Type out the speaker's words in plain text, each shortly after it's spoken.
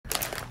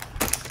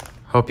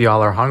Hope you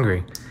all are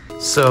hungry.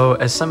 So,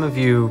 as some of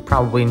you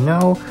probably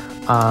know,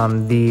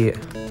 the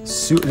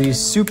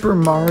Super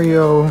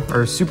Mario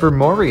or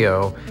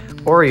SuperMoreos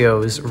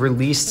Oreos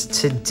released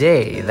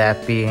today,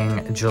 that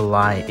being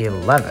July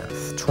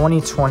 11th,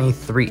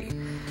 2023.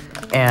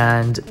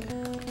 And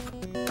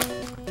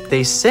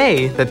they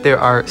say that there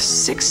are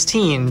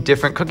 16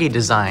 different cookie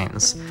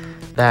designs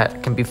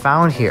that can be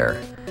found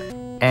here.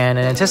 And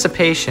in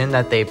anticipation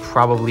that they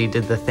probably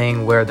did the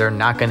thing where they're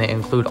not going to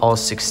include all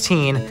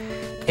 16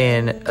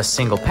 in a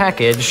single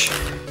package,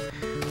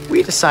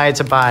 we decided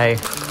to buy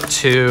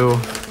 2,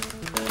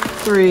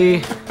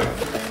 3,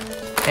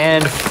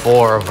 and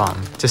 4 of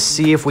them to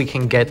see if we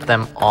can get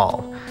them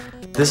all.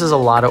 This is a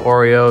lot of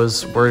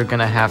Oreos. We're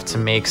gonna have to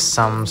make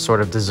some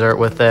sort of dessert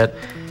with it.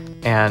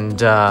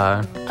 And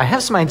I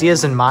have some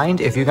ideas in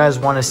mind. If you guys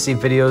want to see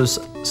videos,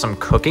 some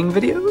cooking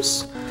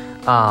videos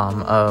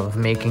of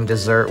making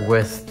dessert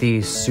with the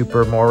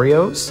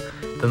SuperMoreos,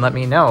 then let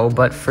me know.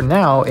 But for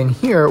now, in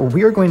here,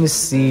 we are going to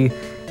see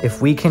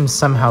if we can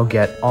somehow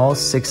get all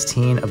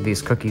 16 of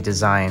these cookie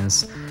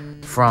designs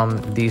from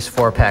these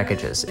 4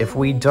 packages. If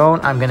we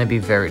don't, I'm gonna be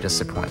very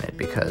disappointed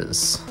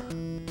because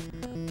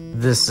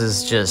this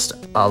is just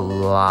a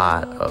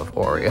lot of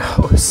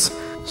Oreos.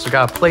 So we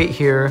got a plate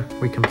here.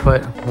 We can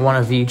put one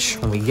of each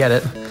when we get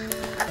it.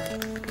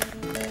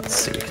 Let's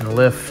see, we can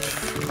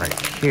lift right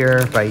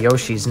here by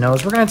Yoshi's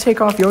nose. We're gonna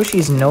take off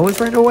Yoshi's nose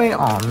right away.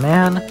 Oh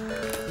man.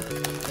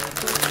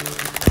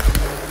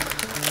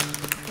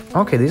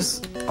 Okay,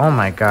 these, oh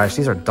my gosh,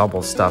 these are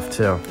double stuffed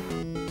too.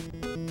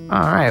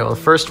 All right, well, the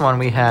first one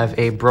we have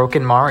a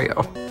broken Mario.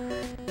 All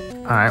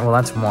right, well,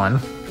 that's 1.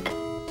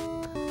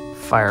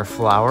 Fire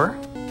flower.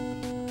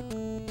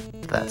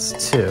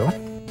 That's 2.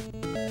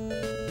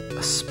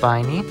 A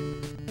spiny.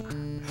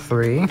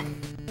 3.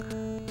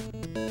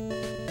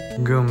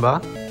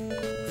 Goomba.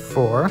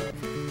 4.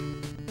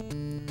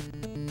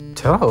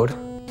 Toad.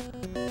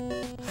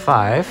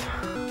 5.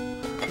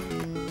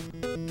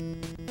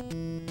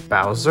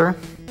 Bowser.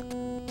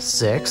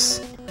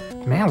 6.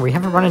 Man, we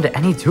haven't run into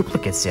any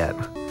duplicates yet.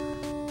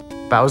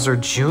 Bowser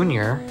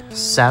Jr.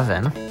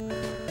 7.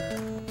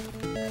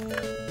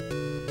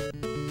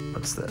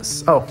 What's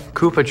this? Oh,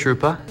 Koopa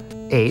Troopa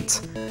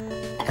 8.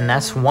 And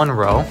that's 1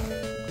 row.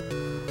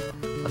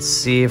 Let's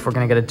see if we're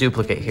gonna get a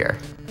duplicate here.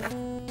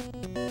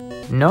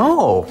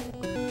 No!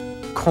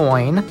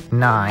 Coin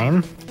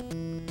 9.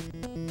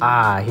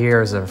 Ah,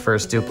 here's our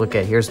first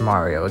duplicate. Here's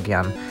Mario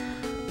again.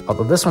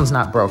 Although this one's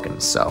not broken,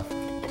 so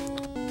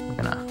we're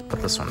gonna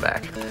put this one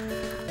back.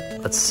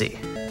 Let's see.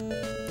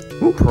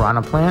 Ooh,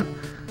 Piranha Plant.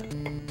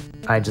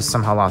 I just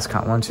somehow lost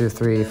count. 1, 2,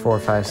 3, 4,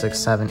 5, 6,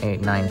 7,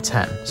 8, 9,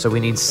 10. So we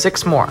need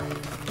 6 more.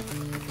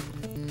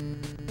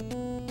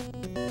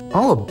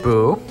 Oh,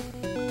 Boo.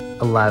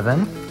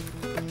 11.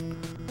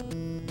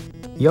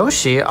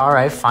 Yoshi. All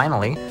right,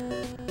 finally.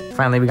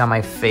 Finally, we got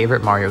my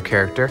favorite Mario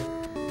character.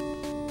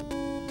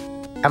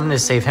 I'm gonna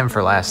save him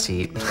for last to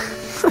eat.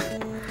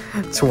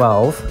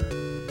 12.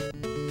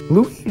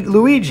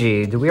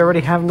 Luigi. Do we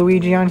already have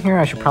Luigi on here?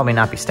 I should probably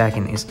not be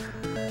stacking these.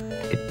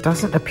 It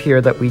doesn't appear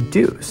that we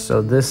do.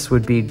 So this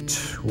would be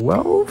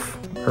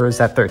 12? Or is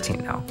that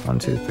 13 now? 1,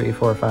 2, 3,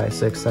 4, 5,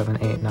 6, 7,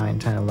 8, 9,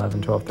 10,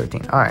 11, 12,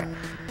 13. All right.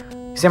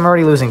 See, I'm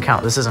already losing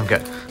count. This isn't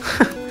good.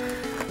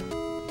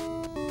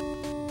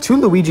 2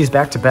 Luigis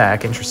back to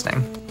back.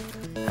 Interesting.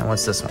 And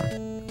what's this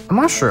one? A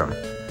mushroom.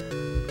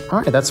 All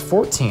right, that's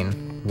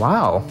 14.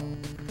 Wow.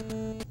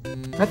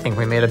 I think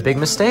we made a big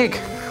mistake.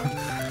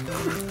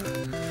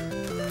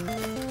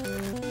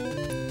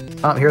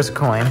 Oh, here's a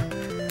coin.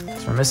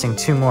 So we're missing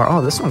 2 more. Oh,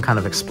 this one kind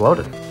of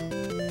exploded.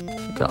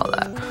 Look at all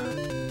that.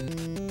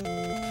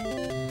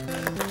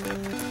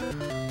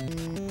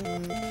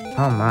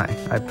 Oh my,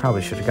 I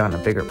probably should have gotten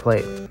a bigger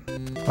plate.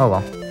 Oh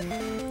well.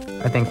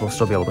 I think we'll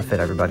still be able to fit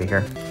everybody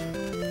here.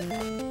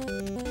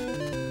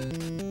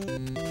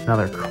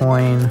 Another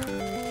coin.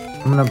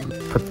 I'm gonna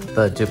put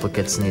the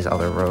duplicates in these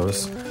other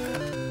rows.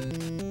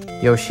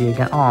 Yoshi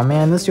again. Oh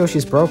man, this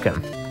Yoshi's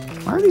broken.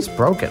 Why are these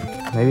broken?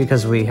 Maybe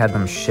because we had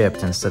them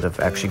shipped instead of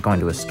actually going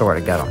to a store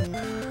to get them.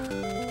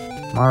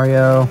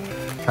 Mario.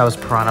 That was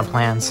Piranha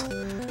Plants.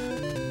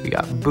 We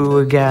got Boo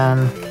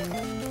again.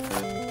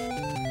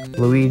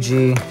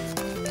 Luigi.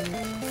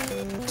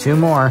 2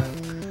 more.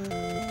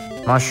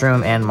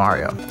 Mushroom and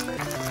Mario.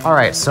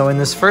 Alright, so in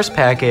this first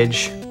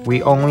package,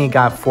 we only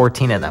got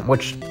 14 of them,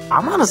 which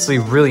I'm honestly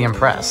really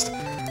impressed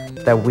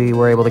that we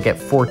were able to get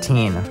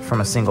 14 from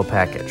a single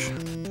package.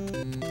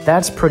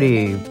 That's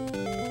pretty...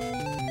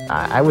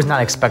 I was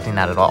not expecting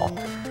that at all.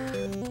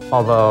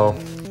 Although,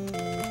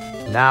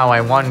 now I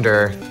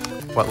wonder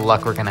what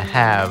luck we're gonna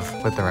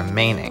have with the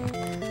remaining.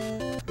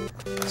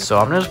 So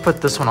I'm gonna just put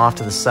this one off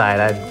to the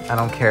side. I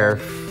don't care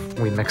if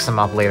we mix them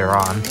up later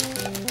on.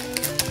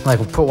 Like,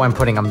 we'll put one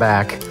putting them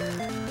back.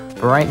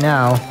 But right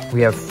now, we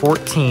have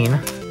 14.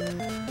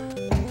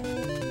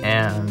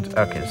 And,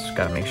 okay, just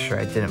gotta make sure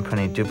I didn't put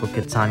any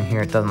duplicates on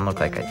here. It doesn't look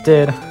like I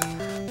did.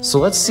 So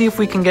let's see if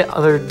we can get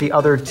the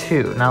other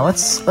 2. Now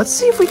let's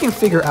see if we can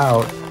figure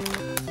out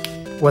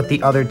what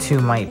the other 2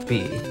 might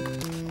be.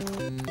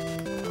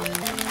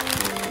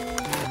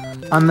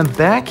 On the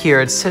back here,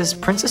 it says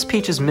Princess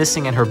Peach is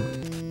missing in her...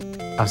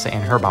 I was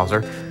saying her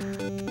Bowser.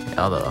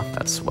 Although,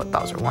 that's what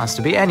Bowser wants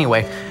to be.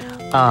 Anyway,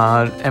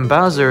 and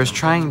Bowser is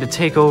trying to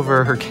take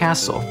over her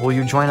castle. Will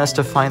you join us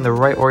to find the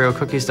right Oreo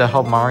cookies to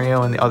help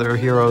Mario and the other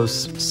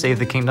heroes save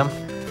the kingdom?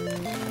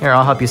 Here,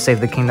 I'll help you save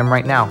the kingdom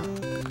right now.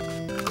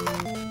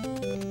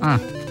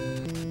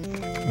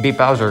 Beat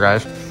Bowser,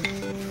 guys.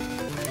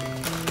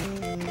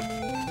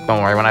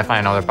 Don't worry, when I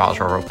find another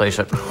Bowser, I'll replace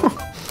it.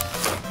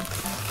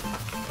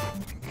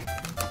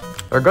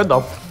 They're good,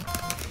 though.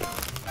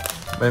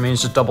 But I mean,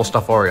 it's just double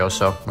stuffed Oreos,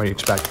 so what do you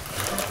expect?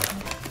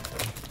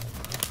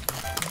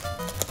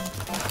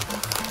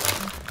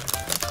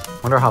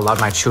 Wonder how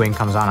loud my chewing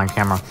comes on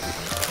camera.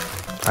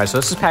 All right, so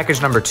this is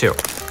package number 2.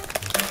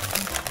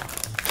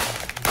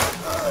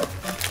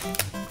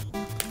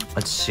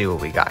 Let's see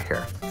what we got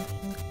here.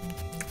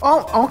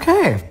 Oh,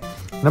 okay.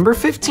 Number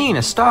 15,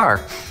 a star.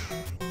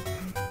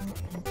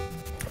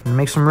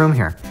 Make some room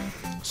here.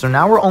 So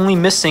now we're only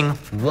missing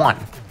 1.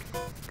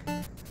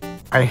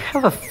 I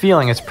have a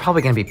feeling it's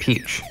probably gonna be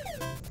Peach.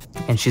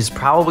 And she's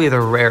probably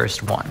the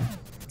rarest one,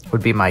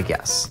 would be my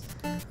guess.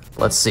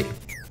 Let's see.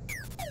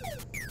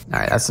 All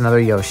right, that's another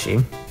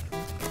Yoshi.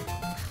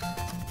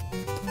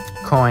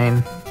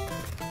 Coin.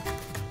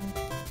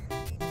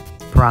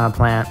 Piranha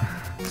Plant.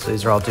 So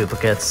these are all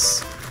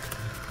duplicates.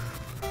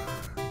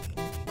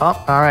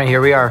 Oh, all right, here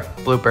we are.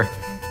 Blooper.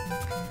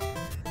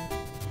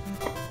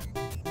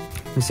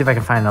 Let me see if I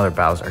can find another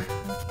Bowser.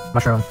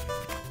 Mushroom.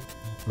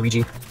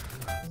 Luigi.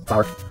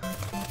 Flower.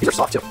 These are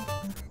soft too.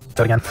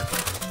 Toad again.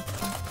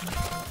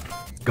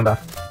 Goomba.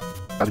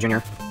 Bowser Jr.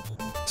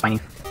 Spiny.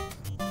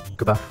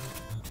 Koopa.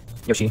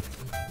 Yoshi.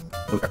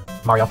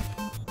 Mario.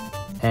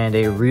 And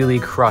a really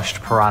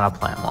crushed Piranha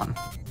Plant one.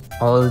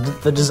 Well,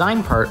 the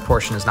design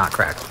portion is not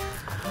correct.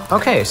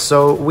 Okay,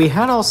 so we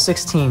had all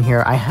 16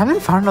 here. I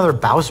haven't found another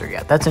Bowser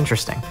yet. That's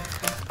interesting.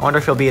 I wonder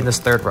if he'll be in this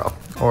 3rd row,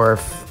 or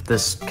if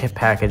this kit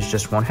package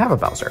just won't have a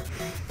Bowser.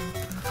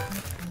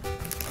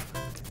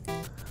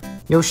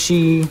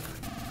 Yoshi,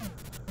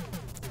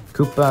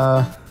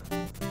 Koopa,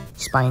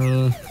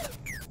 Spiny,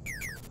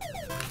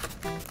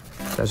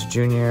 Bowser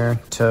Jr.,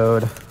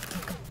 Toad,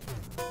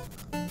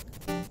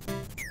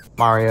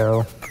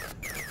 Mario,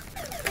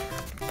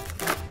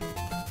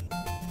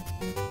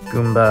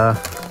 Goomba.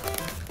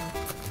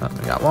 Oh,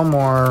 we got one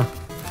more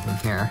in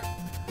here.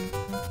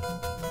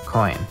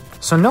 Coin.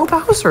 So no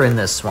Bowser in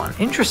this one.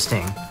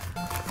 Interesting.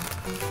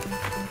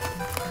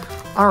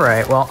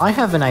 Alright, well, I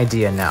have an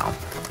idea now.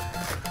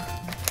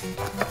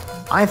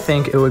 I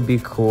think it would be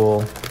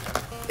cool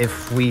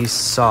if we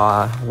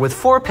saw, with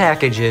 4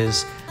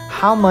 packages,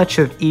 how much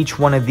of each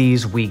one of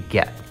these we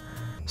get.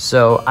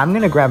 So I'm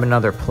gonna grab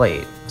another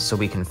plate so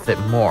we can fit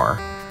more,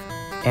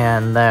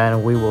 and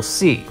then we will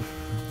see,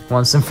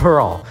 once and for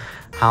all,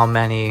 how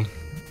many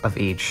of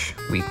each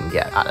we can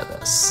get out of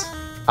this.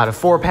 Out of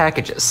 4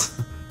 packages.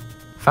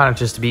 Found it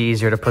just to be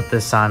easier to put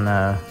this on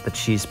the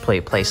cheese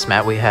plate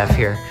placemat we have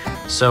here.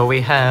 So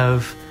we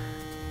have...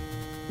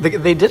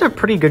 They did a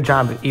pretty good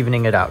job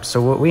evening it out.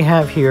 So what we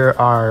have here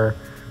are...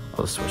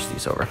 I'll switch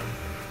these over.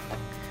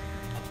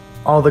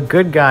 All the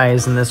good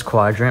guys in this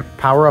quadrant,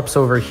 power-ups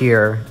over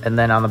here, and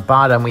then on the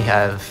bottom we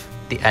have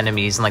the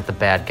enemies and like the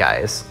bad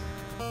guys.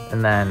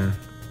 And then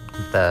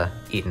the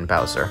Eaten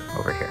Bowser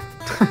over here.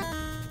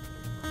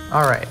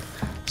 Alright,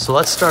 so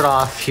let's start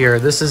off here.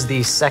 This is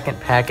the 2nd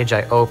package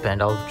I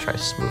opened. I'll try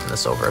smoothing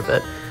this over a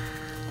bit.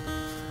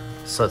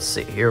 So let's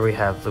see, here we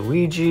have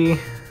Luigi,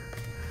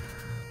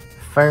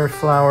 Fire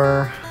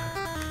Flower,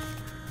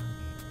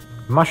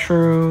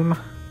 Mushroom,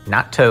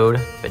 not Toad,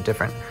 a bit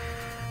different,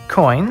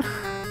 Coin,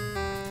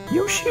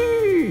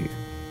 Yoshi,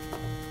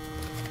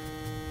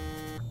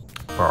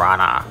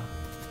 Piranha.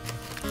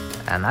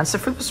 And that's it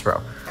for this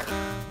row.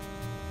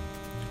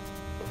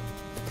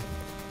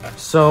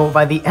 So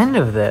by the end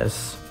of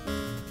this,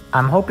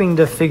 I'm hoping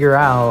to figure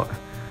out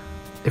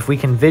if we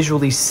can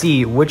visually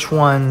see which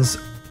ones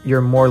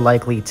you're more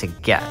likely to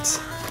get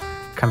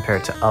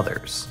compared to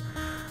others.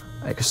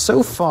 Like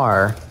so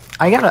far,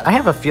 I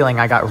have a feeling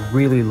I got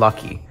really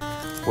lucky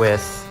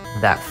with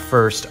that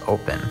first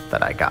open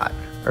that I got,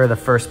 or the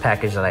first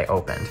package that I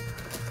opened.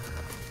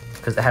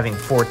 Because having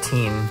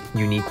 14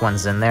 unique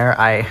ones in there,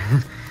 I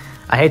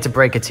hate to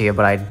break it to you,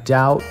 but I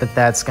doubt that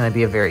that's going to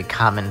be a very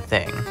common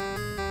thing.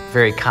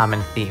 Very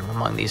common theme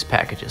among these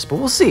packages, but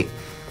we'll see.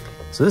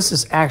 So this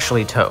is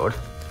actually Toad.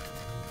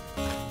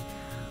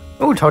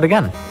 Oh, Toad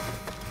again.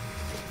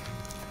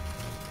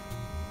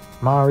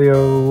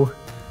 Mario.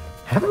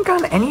 Haven't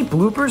gotten any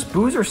bloopers,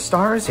 boos, or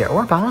stars yet,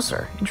 or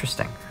Bowser.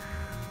 Interesting.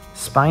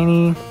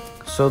 Spiny.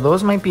 So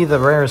those might be the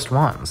rarest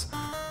ones.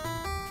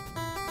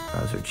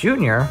 Bowser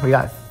Jr. We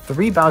got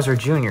 3 Bowser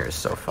Juniors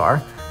so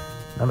far.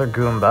 Another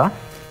Goomba.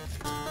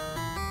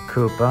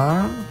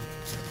 Koopa.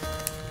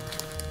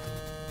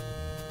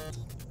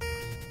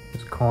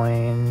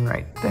 Coin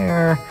right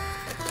there.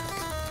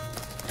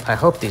 I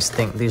hope these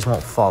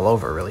won't fall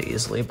over really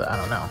easily, but I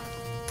don't know.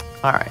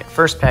 Alright,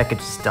 first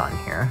package is done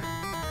here.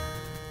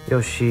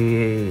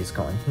 Yoshi is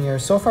going here.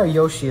 So far,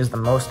 Yoshi is the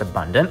most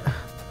abundant.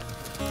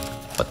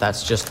 but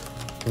that's just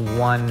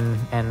 1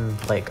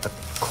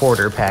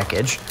 1/4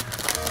 package.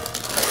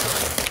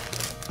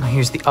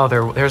 Here's the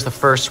other, there's the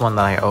first one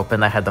that I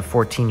opened that had the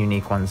 14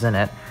 unique ones in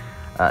it.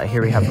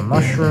 Here we have the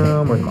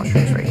mushroom, where the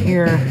mushroom's right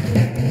here.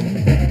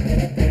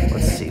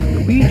 Let's see,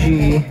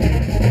 Luigi,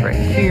 right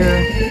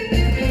here.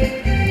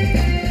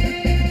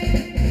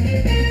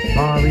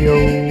 Mario,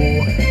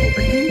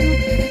 over here.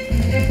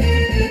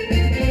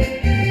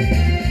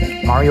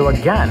 Mario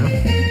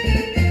again.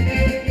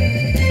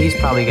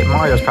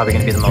 Mario's probably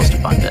gonna be the most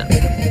abundant.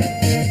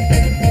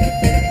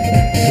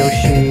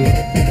 Yoshi,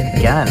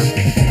 again.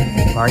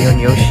 Mario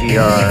and Yoshi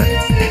are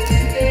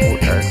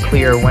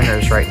clear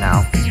winners right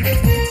now.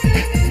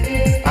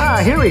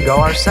 Here we go,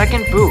 our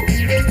second Boo.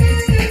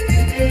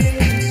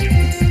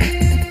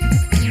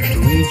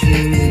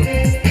 Luigi.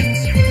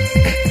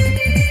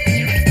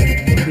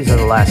 These are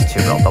the last two,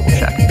 but I'll double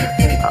check.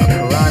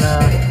 Piranha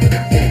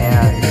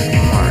and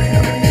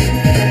Mario.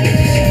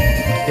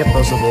 Yep,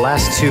 those are the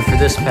last two for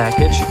this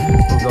package.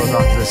 Move those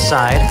off to the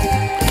side.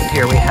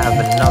 Here we have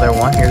another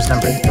one. Here's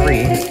number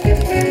 3.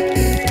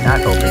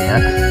 Not open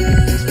yet.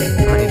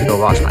 I need to go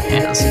wash my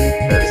hands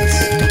because it's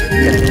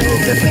getting a little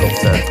difficult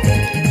to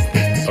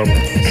open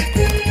these.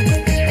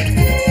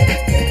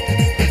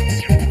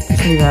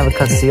 Doesn't even have a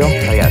cut seal?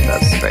 Oh yeah, it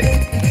does. Right here,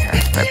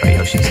 right by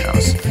Yoshi's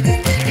nose.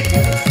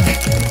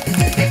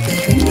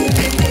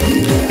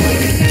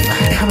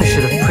 I probably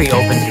should have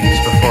pre-opened these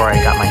before I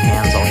got my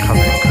hands all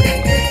covered in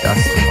cookie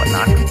dust and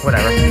whatnot.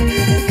 Whatever.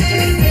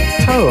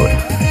 Toad.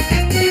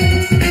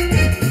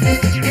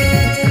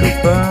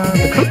 Koopa.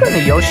 The Koopa and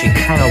the Yoshi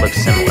kind of look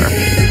similar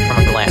from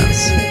a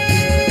glance.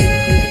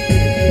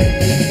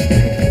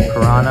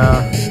 Piranha.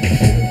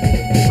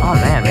 Oh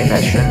man, maybe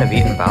I shouldn't have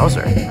eaten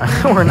Bowser.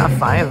 We're not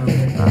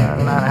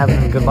not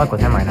having good luck with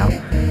him right now.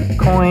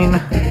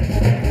 Coin.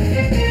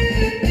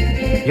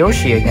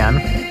 Yoshi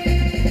again.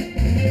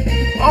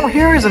 Oh,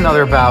 here is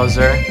another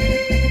Bowser.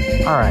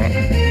 Alright.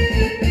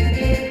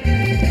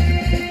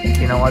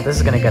 You know what? This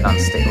is gonna get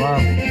unstable.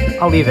 Well,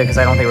 I'll leave it because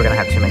I don't think we're gonna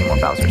have too many more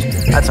Bowsers.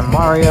 That's a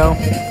Mario.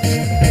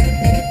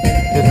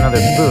 Here's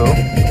another Boo.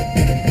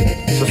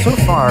 So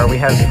far we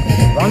have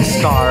 1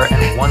 star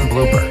and 1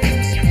 blooper.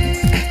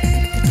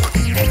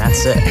 And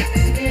that's it.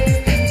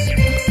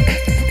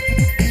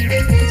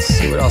 Let's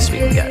see what else we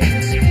can get.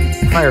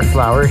 Fire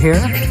Flower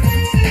here.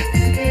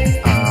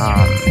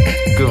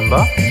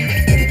 Goomba.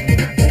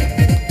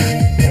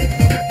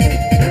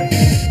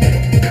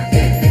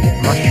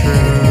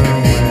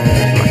 Mushroom.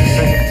 Where's Mushroom? Right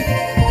here.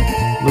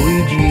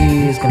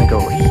 Luigi is gonna go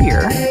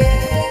here.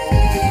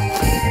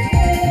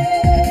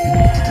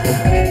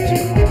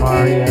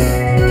 Mario.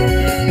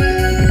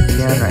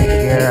 Again, right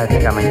here. I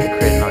think I might need to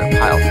create another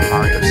pile for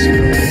Mario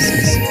soon because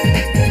he's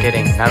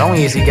getting, not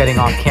only is he getting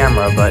off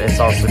camera, but it's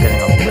also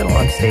getting a little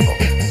unstable.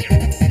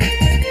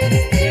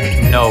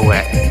 No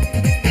way.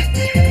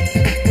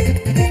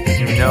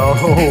 No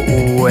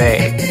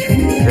way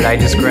did I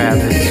just grab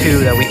the 2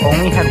 that we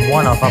only had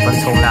 1 of up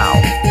until now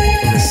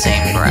in the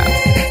same grab.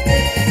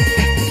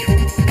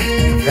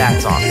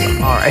 That's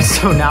awesome. Alright,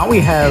 so now we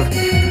have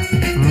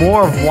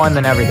more of 1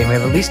 than everything. We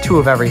have at least 2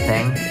 of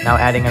everything. Now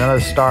adding another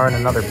star and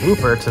another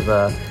blooper to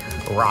the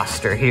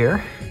roster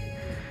here.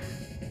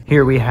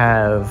 Here we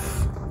have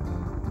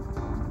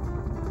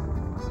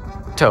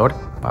Toad.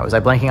 Why was I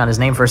blanking on his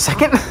name for a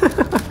second?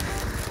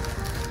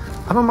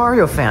 I'm a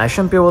Mario fan. I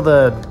shouldn't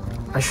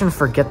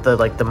forget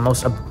the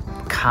most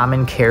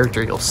common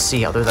character you'll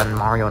see other than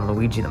Mario and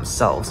Luigi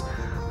themselves.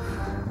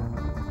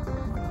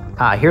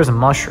 Here's a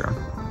mushroom.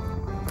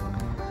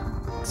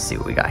 Let's see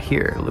what we got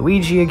here.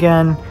 Luigi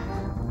again.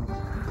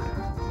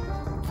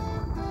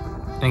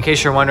 And in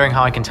case you're wondering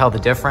how I can tell the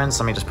difference,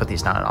 let me just put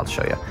these down and I'll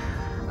show you.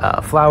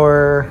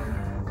 Flower.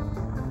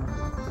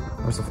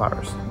 Where's the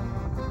flowers?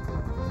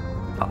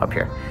 Oh, up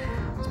here.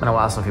 It's been a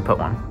while since we put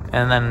one.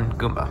 And then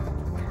Goomba.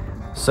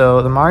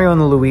 So the Mario and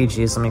the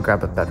Luigi's, let me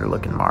grab a better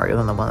looking Mario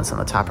than the one that's on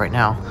the top right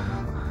now.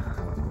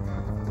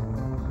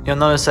 You'll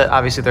notice that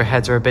obviously their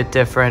heads are a bit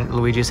different.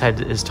 Luigi's head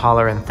is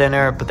taller and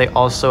thinner, but they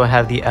also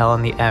have the L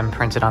and the M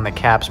printed on the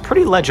caps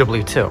pretty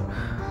legibly too.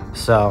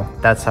 So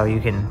that's how you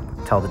can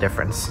tell the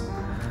difference.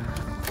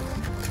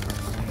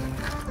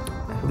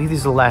 I believe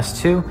these are the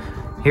last 2.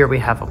 Here we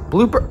have a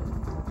blooper.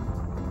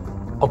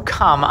 Oh,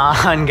 come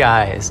on,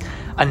 guys.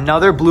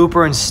 Another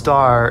blooper and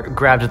star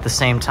grabbed at the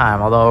same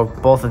time, although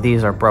both of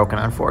these are broken,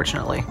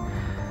 unfortunately.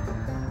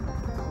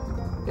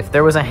 If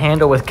there was a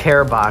handle with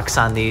care box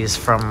on these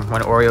from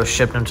when Oreo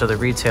shipped them to the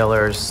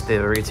retailers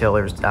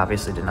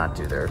obviously did not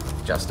do their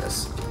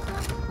justice.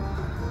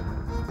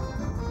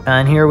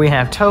 And here we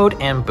have Toad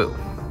and Boo.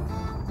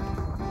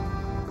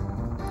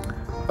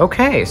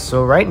 Okay,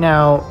 so right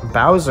now,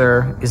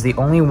 Bowser is the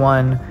only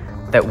one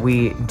that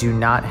we do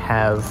not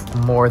have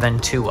more than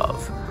 2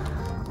 of.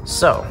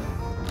 So,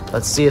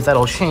 let's see if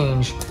that'll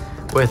change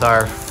with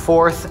our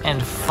 4th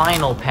and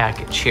final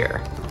package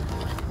here.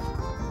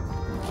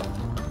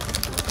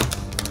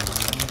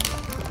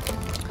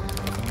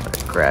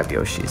 Grab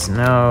Yoshi's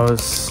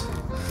nose.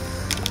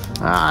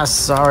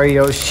 Sorry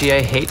Yoshi,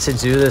 I hate to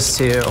do this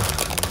to you.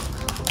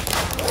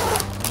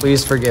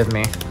 Please forgive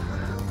me.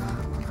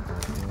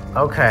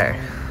 Okay.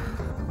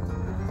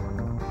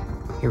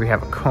 Here we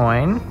have a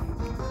coin.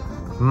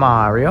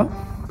 Mario.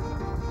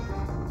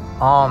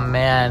 Oh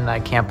man,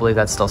 I can't believe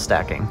that's still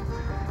stacking.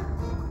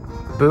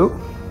 Boo.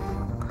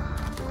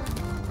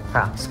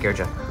 Ah, scared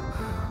you.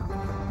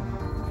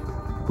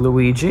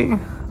 Luigi.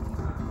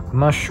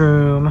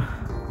 Mushroom.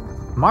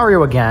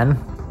 Mario again.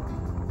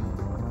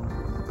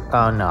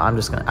 Oh no,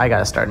 I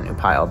gotta start a new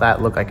pile.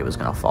 That looked like it was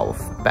gonna fall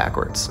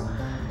backwards.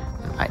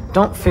 I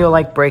don't feel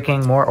like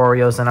breaking more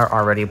Oreos than are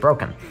already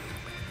broken.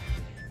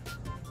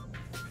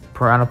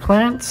 Piranha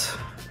Plant.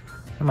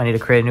 I might need to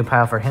create a new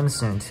pile for him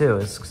soon too,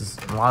 because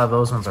a lot of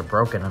those ones are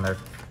broken and they're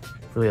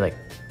really like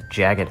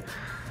jagged.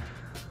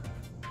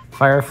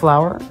 Fire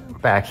Flower,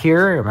 back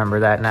here,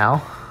 remember that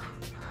now.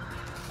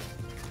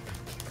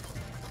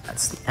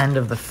 That's the end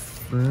of the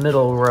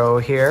middle row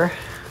here.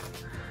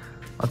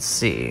 Let's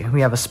see,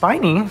 we have a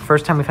Spiny.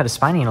 First time we've had a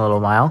Spiny in a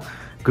little while.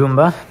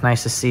 Goomba,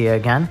 nice to see you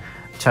again.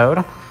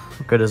 Toad,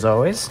 good as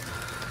always.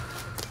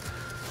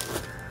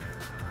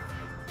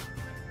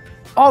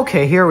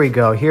 Okay, here we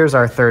go. Here's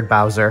our third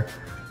Bowser.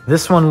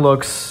 This one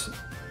looks...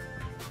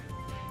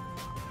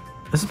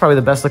 This is probably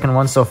the best looking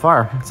one so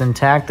far. It's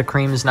intact. The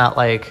cream is not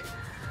like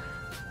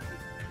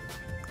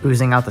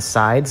oozing out the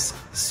sides.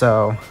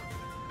 So,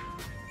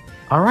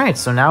 all right.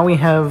 So now we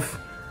have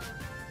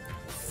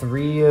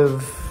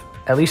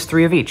at least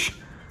three of each.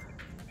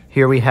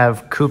 Here we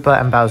have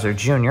Koopa and Bowser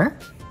Jr.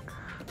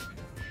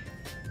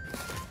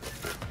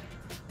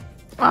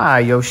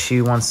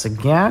 Yoshi once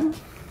again.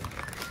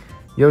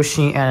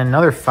 Yoshi and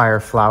another Fire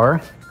Flower.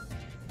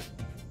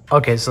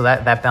 Okay, so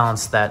that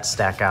balanced that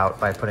stack out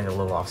by putting it a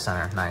little off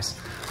center. Nice.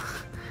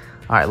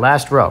 All right,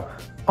 last row.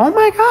 Oh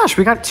my gosh,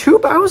 we got two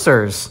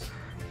Bowsers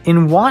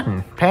in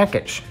one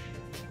package.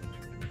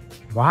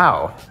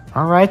 Wow.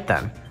 All right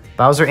then.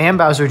 Bowser and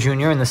Bowser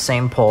Jr. in the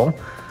same pull.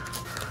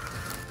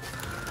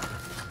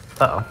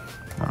 Uh-oh,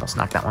 almost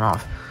knocked that one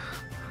off.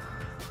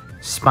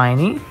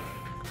 Spiny,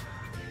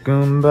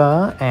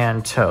 Goomba,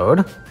 and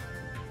Toad.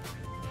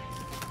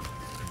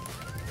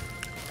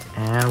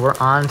 And we're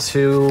on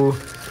to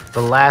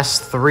the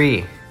last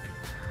three.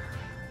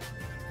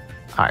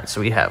 All right,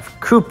 so we have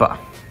Koopa,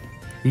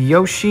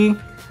 Yoshi,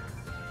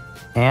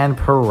 and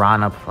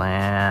Piranha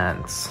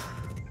Plant.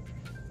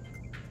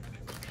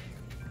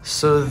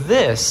 So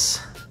this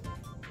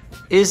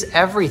is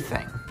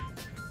everything.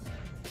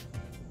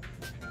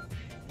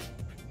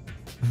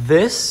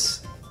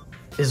 This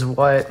is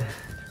what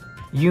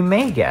you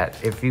may get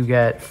if you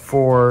get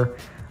 4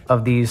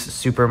 of these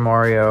Super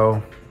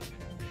Mario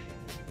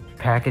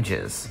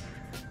packages.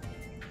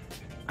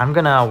 I'm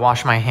gonna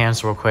wash my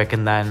hands real quick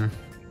and then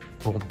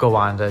we'll go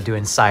on to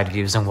doing side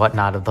views and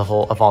whatnot of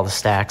all the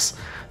stacks.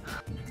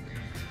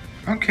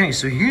 Okay,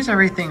 so here's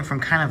everything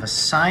from kind of a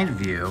side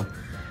view,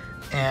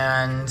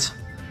 and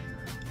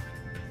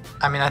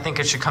I mean, I think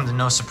it should come to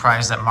no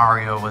surprise that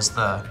Mario was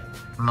the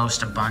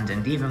most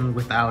abundant, even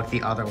without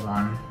the other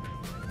one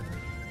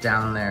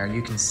down there.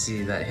 You can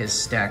see that his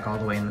stack all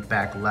the way in the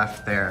back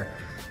left there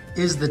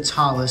is the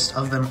tallest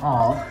of them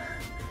all.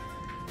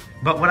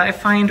 But what I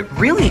find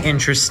really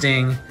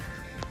interesting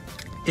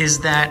is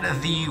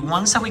that the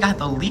ones that we got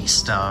the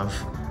least of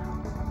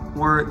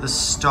were the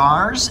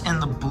stars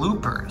and the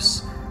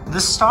bloopers.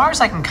 The stars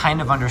I can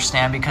kind of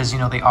understand because, you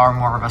know, they are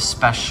more of a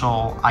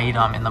special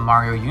item in the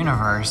Mario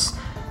universe.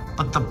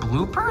 But the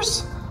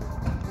bloopers?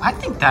 I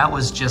think that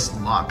was just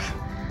luck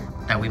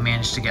that we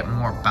managed to get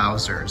more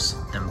Bowsers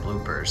than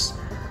bloopers.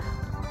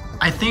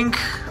 I think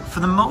for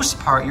the most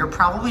part, you're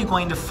probably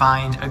going to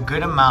find a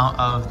good amount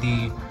of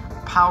the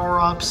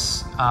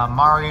power-ups,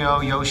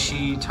 Mario,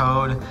 Yoshi,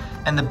 Toad,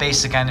 and the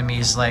basic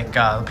enemies like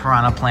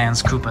Piranha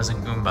Plants, Koopas,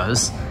 and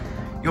Goombas.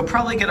 You'll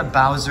probably get a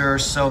Bowser or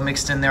so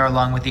mixed in there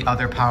along with the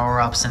other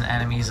power-ups and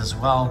enemies as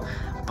well,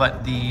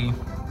 but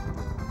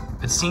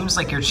it seems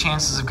like your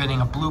chances of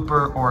getting a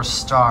blooper or a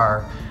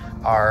star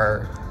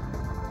are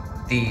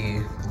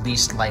the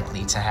least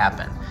likely to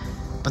happen.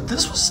 But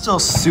this was still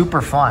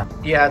super fun.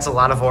 Yeah, it's a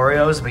lot of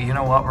Oreos, but you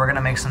know what? We're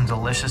gonna make some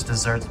delicious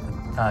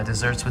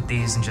desserts with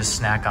these and just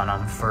snack on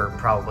them for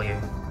probably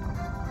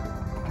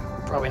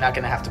not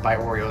gonna have to buy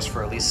Oreos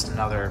for at least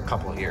another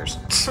couple of years.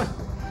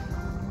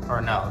 Or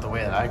no, the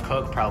way that I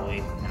cook, probably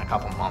in a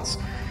couple months.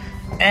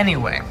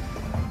 Anyway,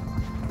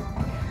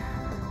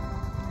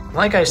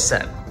 like I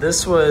said,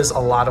 this was a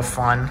lot of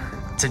fun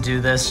to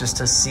do this, just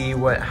to see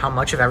how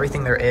much of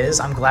everything there is.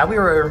 I'm glad we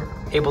were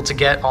able to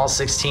get all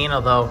 16,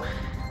 although,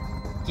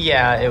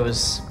 yeah, it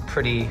was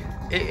pretty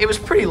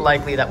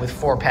likely that with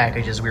 4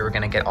 packages we were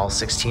gonna get all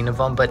 16 of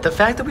them, but the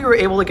fact that we were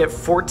able to get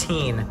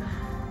 14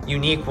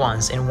 unique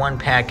ones in one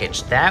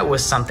package, that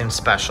was something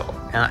special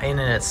in and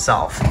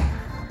itself.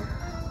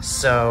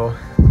 So,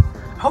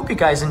 I hope you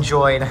guys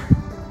enjoyed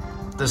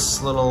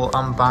this little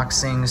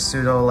unboxing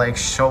pseudo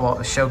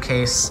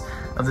showcase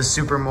of the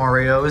Super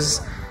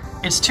Moreos.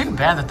 It's too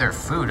bad that they're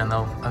food and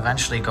they'll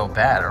eventually go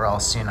bad, or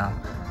else, you know,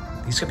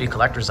 these could be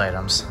collector's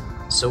items.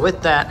 So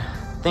with that,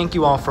 thank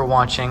you all for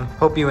watching.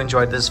 Hope you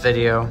enjoyed this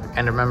video,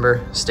 and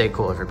remember, stay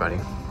cool, everybody.